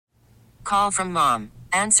Call from mom.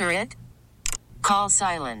 Answer it. Call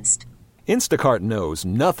silenced. Instacart knows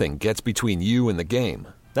nothing gets between you and the game.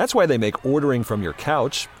 That's why they make ordering from your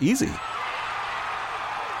couch easy.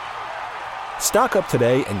 Stock up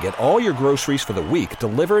today and get all your groceries for the week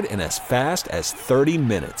delivered in as fast as 30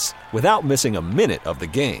 minutes without missing a minute of the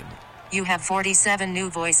game. You have 47 new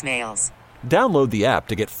voicemails. Download the app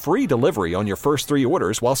to get free delivery on your first 3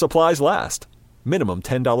 orders while supplies last. Minimum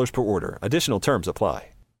 $10 per order. Additional terms apply.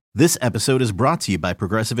 This episode is brought to you by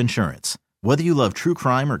Progressive Insurance. Whether you love true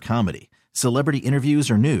crime or comedy, celebrity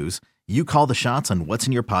interviews or news, you call the shots on what's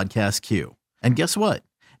in your podcast queue. And guess what?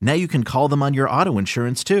 Now you can call them on your auto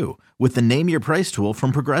insurance too with the Name Your Price tool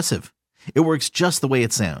from Progressive. It works just the way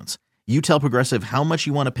it sounds. You tell Progressive how much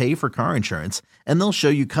you want to pay for car insurance, and they'll show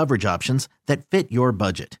you coverage options that fit your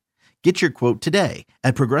budget. Get your quote today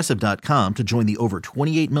at Progressive.com to join the over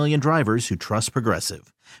 28 million drivers who trust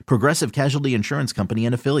Progressive. Progressive Casualty Insurance Company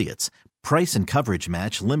and Affiliates. Price and coverage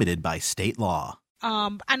match limited by state law.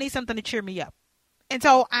 I need something to cheer me up. And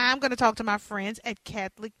so I'm going to talk to my friends at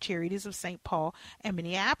Catholic Charities of St. Paul and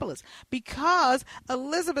Minneapolis because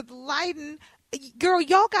Elizabeth Lyden, girl,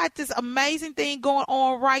 y'all got this amazing thing going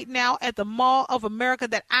on right now at the Mall of America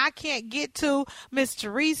that I can't get to. Miss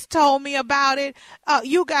Therese told me about it.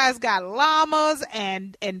 You guys got llamas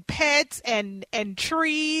and pets and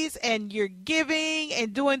trees, and you're giving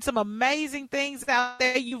and doing some amazing things out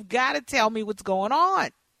there. You've got to tell me what's going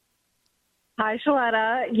on. Hi,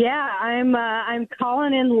 Sheletta. Yeah, I'm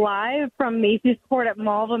calling in live from Macy's Court at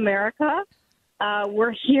Mall of America.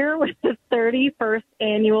 We're here with the 31st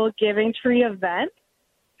annual Giving Tree event.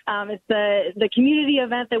 It's the community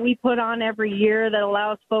event that we put on every year that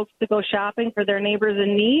allows folks to go shopping for their neighbors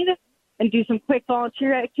in need and do some quick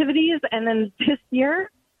volunteer activities. And then this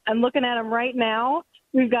year, I'm looking at them right now.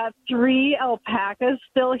 We've got 3 alpacas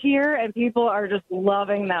still here, and people are just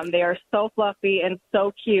loving them. They are so fluffy and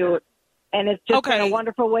so cute. And it's just been a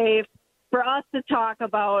wonderful way for us to talk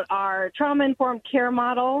about our trauma-informed care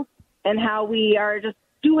model and how we are just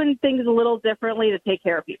doing things a little differently to take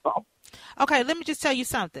care of people. Okay, let me just tell you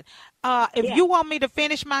something. If you want me to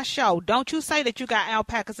finish my show, don't you say that you got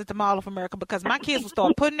alpacas at the Mall of America, because my kids will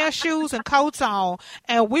start putting their shoes and coats on,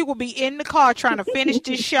 and we will be in the car trying to finish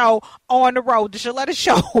this show on the road. The Sheletta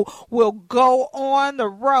Show will go on the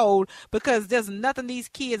road because there's nothing these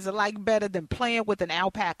kids are like better than playing with an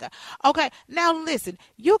alpaca. Okay, now listen,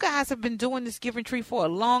 you guys have been doing this Giving Tree for a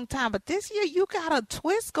long time, but this year you got a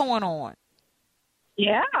twist going on.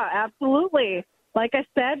 Yeah, absolutely. Like I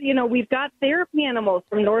said, we've got therapy animals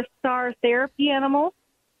from North Star Therapy Animals,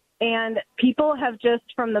 and people have just,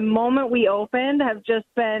 from the moment we opened, have just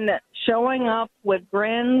been showing up with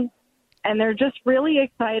grins, and they're just really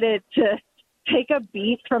excited to take a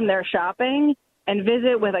beat from their shopping and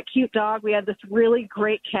visit with a cute dog. We had this really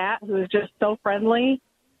great cat who is just so friendly,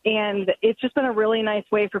 and it's just been a really nice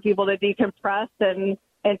way for people to decompress and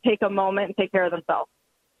take a moment and take care of themselves.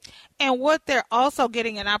 And what they're also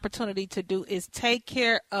getting an opportunity to do is take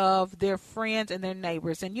care of their friends and their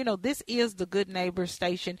neighbors. And, this is the Good Neighbor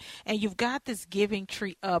Station, and you've got this Giving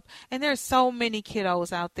Tree up. And there's so many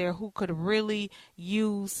kiddos out there who could really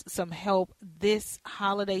use some help this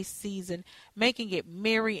holiday season, making it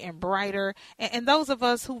merry and brighter. And those of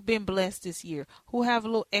us who've been blessed this year, who have a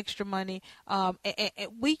little extra money, and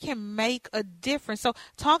we can make a difference. So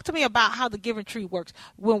talk to me about how the Giving Tree works.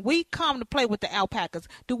 When we come to play with the alpacas,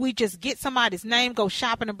 do we just get somebody's name, go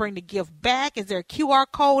shopping, and bring the gift back? Is there a QR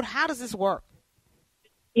code? How does this work?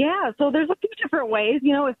 Yeah, so there's a few different ways.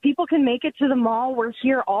 If people can make it to the mall, we're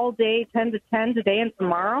here all day, 10 to 10 today and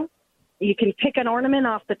tomorrow. You can pick an ornament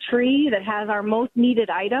off the tree that has our most needed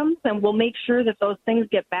items, and we'll make sure that those things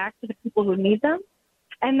get back to the people who need them.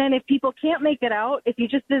 And then if people can't make it out, if you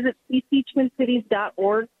just visit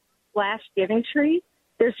cctwincities.org/givingtree,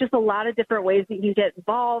 there's just a lot of different ways that you can get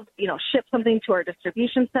involved, ship something to our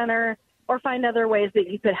distribution center, or find other ways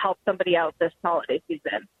that you could help somebody out this holiday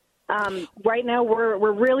season. Right now,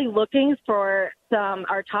 we're really looking for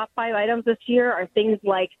our top 5 items this year are things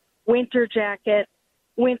like winter jackets,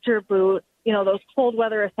 winter boots, those cold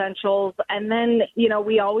weather essentials. And then,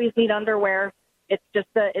 we always need underwear. It's just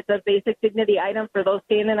it's a basic dignity item for those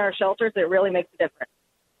staying in our shelters. It really makes a difference.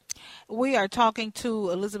 We are talking to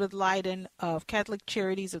Elizabeth Lyden of Catholic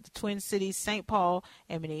Charities of the Twin Cities, St. Paul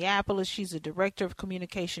and Minneapolis. She's the Director of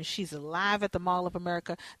Communications. She's live at the Mall of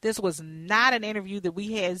America. This was not an interview that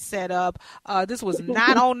we had set up. This was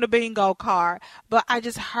not on the bingo card. But I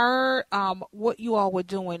just heard what you all were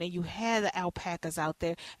doing, and you had the alpacas out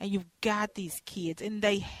there, and you've got these kids, and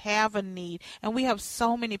they have a need. And we have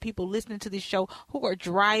so many people listening to this show who are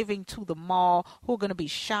driving to the mall, who are going to be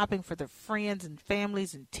shopping for their friends and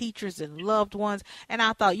families and teachers relatives and loved ones. And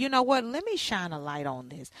I thought, you know what? Let me shine a light on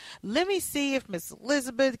this. Let me see if Miss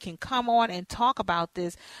Elizabeth can come on and talk about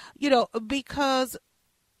this, because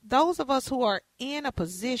those of us who are in a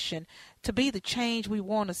position to be the change we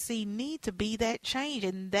want to see need to be that change.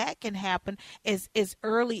 And that can happen as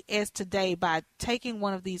early as today by taking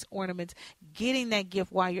one of these ornaments, getting that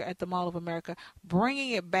gift while you're at the Mall of America,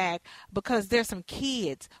 bringing it back, because there's some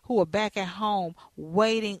kids who are back at home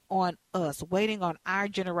waiting on us, waiting on our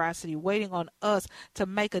generosity, waiting on us to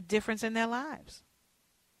make a difference in their lives.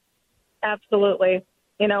 Absolutely.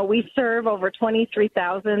 We serve over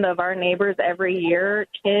 23,000 of our neighbors every year,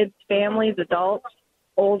 kids, families, adults,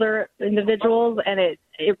 older individuals, and it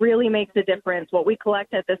really makes a difference. What we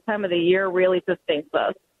collect at this time of the year really sustains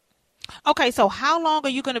us. Okay, so how long are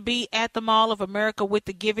you going to be at the Mall of America with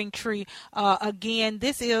the Giving Tree? Again,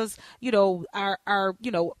 this is, our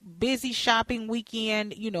busy shopping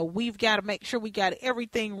weekend. We've got to make sure we got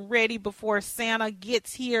everything ready before Santa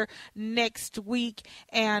gets here next week,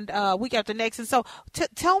 and we got the next. And so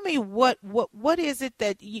tell me what is it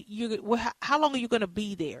that how long are you going to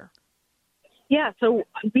be there? Yeah, so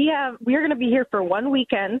we're going to be here for one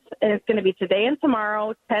weekend, and it's going to be today and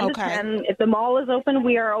tomorrow, 10 to 10. If the mall is open,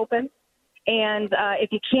 we are open. And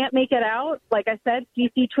if you can't make it out, like I said,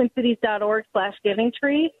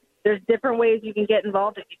 cctwincities.org/givingtree. There's different ways you can get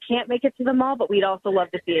involved if you can't make it to the mall, but we'd also love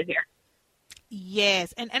to see you here.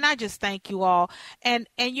 Yes, and I just thank you all, and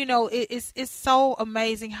it's so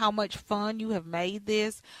amazing how much fun you have made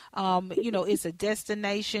this. It's a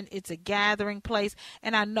destination, it's a gathering place,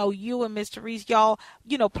 and I know you and Mr. Reese, y'all,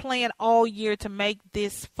 plan all year to make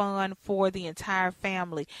this fun for the entire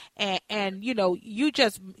family, and y'all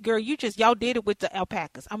did it with the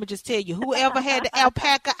alpacas. I'm gonna just tell you, whoever had the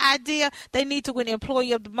alpaca idea, they need to win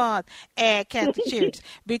Employee of the Month at Catholic Charities,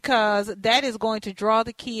 because that is going to draw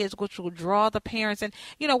the kids, which will draw the parents. And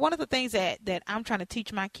one of the things that I'm trying to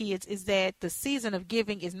teach my kids is that the season of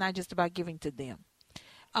giving is not just about giving to them.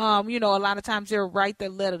 A lot of times they'll write their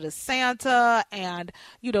letter to Santa, and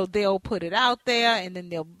they'll put it out there, and then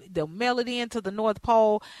they'll mail it in to the North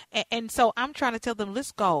Pole. And so I'm trying to tell them,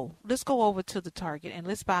 let's go over to the Target and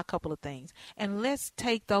let's buy a couple of things, and let's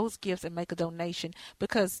take those gifts and make a donation,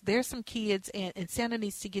 because there's some kids, and Santa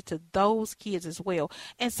needs to get to those kids as well.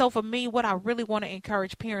 And so for me, what I really want to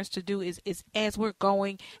encourage parents to do is as we're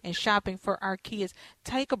going and shopping for our kids,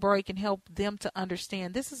 take a break and help them to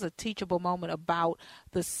understand this is a teachable moment about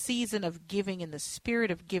the season of giving and the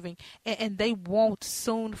spirit of giving, and they won't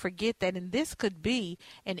soon forget that. And this could be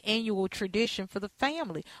an annual tradition for the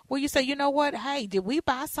family where you say, you know what, hey, did we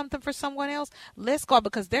buy something for someone else? Let's go,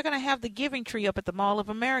 because they're going to have the Giving Tree up at the Mall of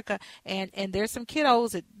America, and there's some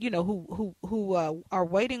kiddos that who are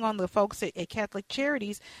waiting on the folks at Catholic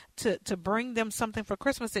Charities to bring them something for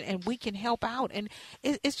Christmas, and we can help out. And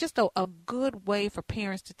it's just a good way for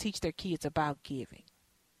parents to teach their kids about giving.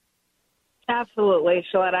 Absolutely,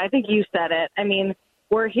 Sheletta. I think you said it. I mean,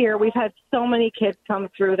 we're here. We've had so many kids come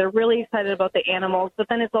through. They're really excited about the animals, but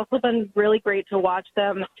then it's also been really great to watch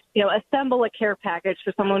them, assemble a care package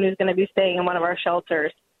for someone who's going to be staying in one of our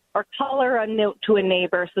shelters, or color a note to a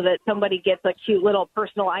neighbor so that somebody gets a cute little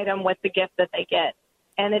personal item with the gift that they get.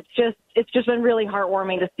 And it's just been really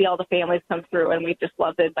heartwarming to see all the families come through, and we just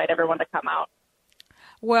love to invite everyone to come out.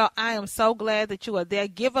 Well, I am so glad that you are there.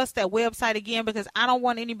 Give us that website again, because I don't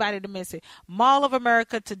want anybody to miss it. Mall of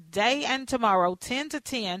America, today and tomorrow, 10 to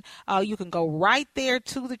 10. You can go right there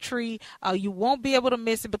to the tree. You won't be able to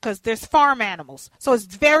miss it because there's farm animals. So it's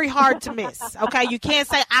very hard to miss. Okay, you can't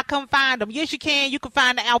say, I come find them. Yes, you can. You can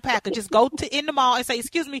find the alpaca. Just go in the mall and say,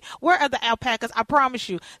 excuse me, where are the alpacas? I promise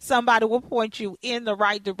you, somebody will point you in the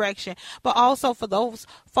right direction. But also for those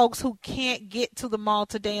folks who can't get to the mall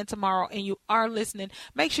today and tomorrow, and you are listening,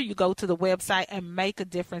 make sure you go to the website and make a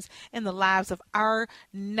difference in the lives of our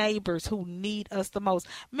neighbors who need us the most.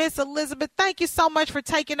 Miss Elizabeth, thank you so much for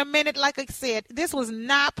taking a minute. Like I said, this was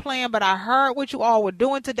not planned, but I heard what you all were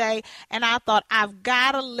doing today, and I thought I've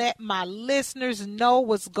got to let my listeners know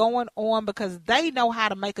what's going on, because they know how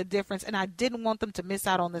to make a difference, and I didn't want them to miss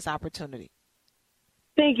out on this opportunity.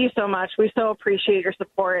 Thank you so much. We so appreciate your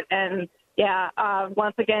support. And,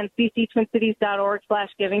 once again,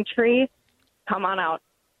 cctwincities.org/givingtree. Come on out.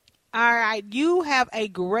 All right. You have a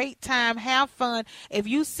great time. Have fun. If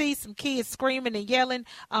you see some kids screaming and yelling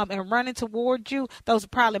and running towards you, those are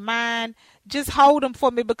probably mine. Just hold them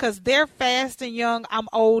for me, because they're fast and young. I'm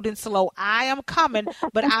old and slow. I am coming,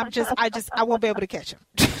 but I won't be able to catch them.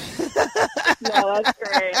 No, that's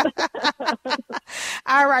great.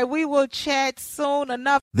 All right. We will chat soon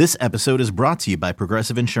enough. This episode is brought to you by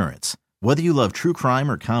Progressive Insurance. Whether you love true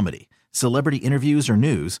crime or comedy, celebrity interviews or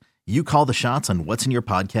news, you call the shots on what's in your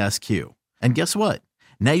podcast queue. And guess what?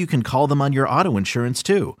 Now you can call them on your auto insurance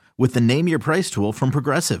too with the Name Your Price tool from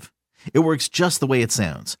Progressive. It works just the way it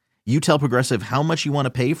sounds. You tell Progressive how much you want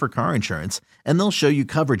to pay for car insurance, and they'll show you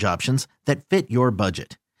coverage options that fit your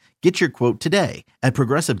budget. Get your quote today at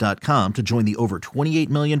Progressive.com to join the over 28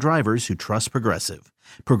 million drivers who trust Progressive.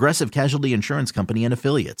 Progressive Casualty Insurance Company and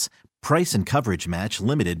Affiliates. Price and coverage match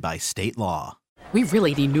limited by state law. We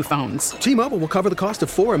really need new phones. T-Mobile will cover the cost of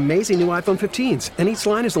 4 amazing new iPhone 15s, and each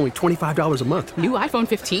line is only $25 a month. New iPhone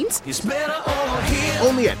 15s? It's better over here.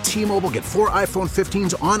 Only at T-Mobile, get 4 iPhone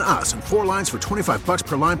 15s on us and 4 lines for $25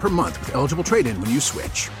 per line per month with eligible trade-in when you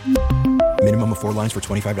switch. Minimum of 4 lines for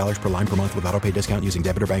 $25 per line per month with autopay discount using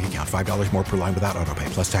debit or bank account. $5 more per line without autopay,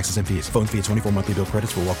 plus taxes and fees. Phone fee at 24 monthly bill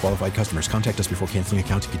credits for well-qualified customers. Contact us before canceling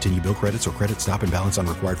account to continue bill credits or credit stop and balance on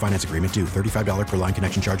required finance agreement due. $35 per line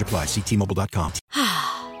connection charge applies. See T-Mobile.com.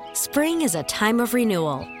 Spring is a time of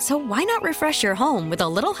renewal, so why not refresh your home with a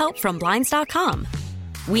little help from Blinds.com?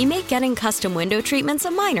 We make getting custom window treatments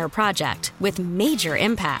a minor project with major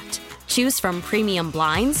impact. Choose from premium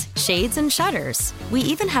blinds, shades, and shutters. We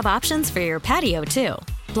even have options for your patio, too.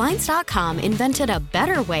 Blinds.com invented a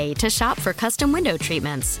better way to shop for custom window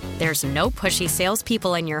treatments. There's no pushy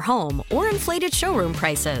salespeople in your home or inflated showroom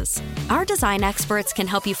prices. Our design experts can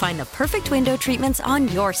help you find the perfect window treatments on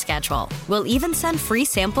your schedule. We'll even send free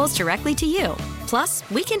samples directly to you. Plus,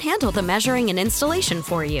 we can handle the measuring and installation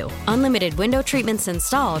for you. Unlimited window treatments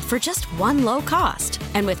installed for just one low cost.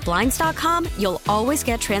 And with Blinds.com, you'll always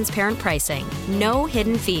get transparent pricing. No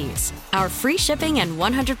hidden fees. Our free shipping and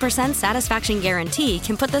 100% satisfaction guarantee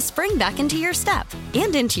can put the spring back into your step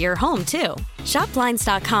and into your home, too. Shop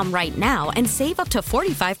Blinds.com right now and save up to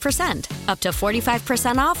 45%. Up to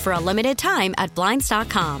 45% off for a limited time at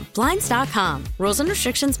Blinds.com. Blinds.com. Rules and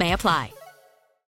restrictions may apply.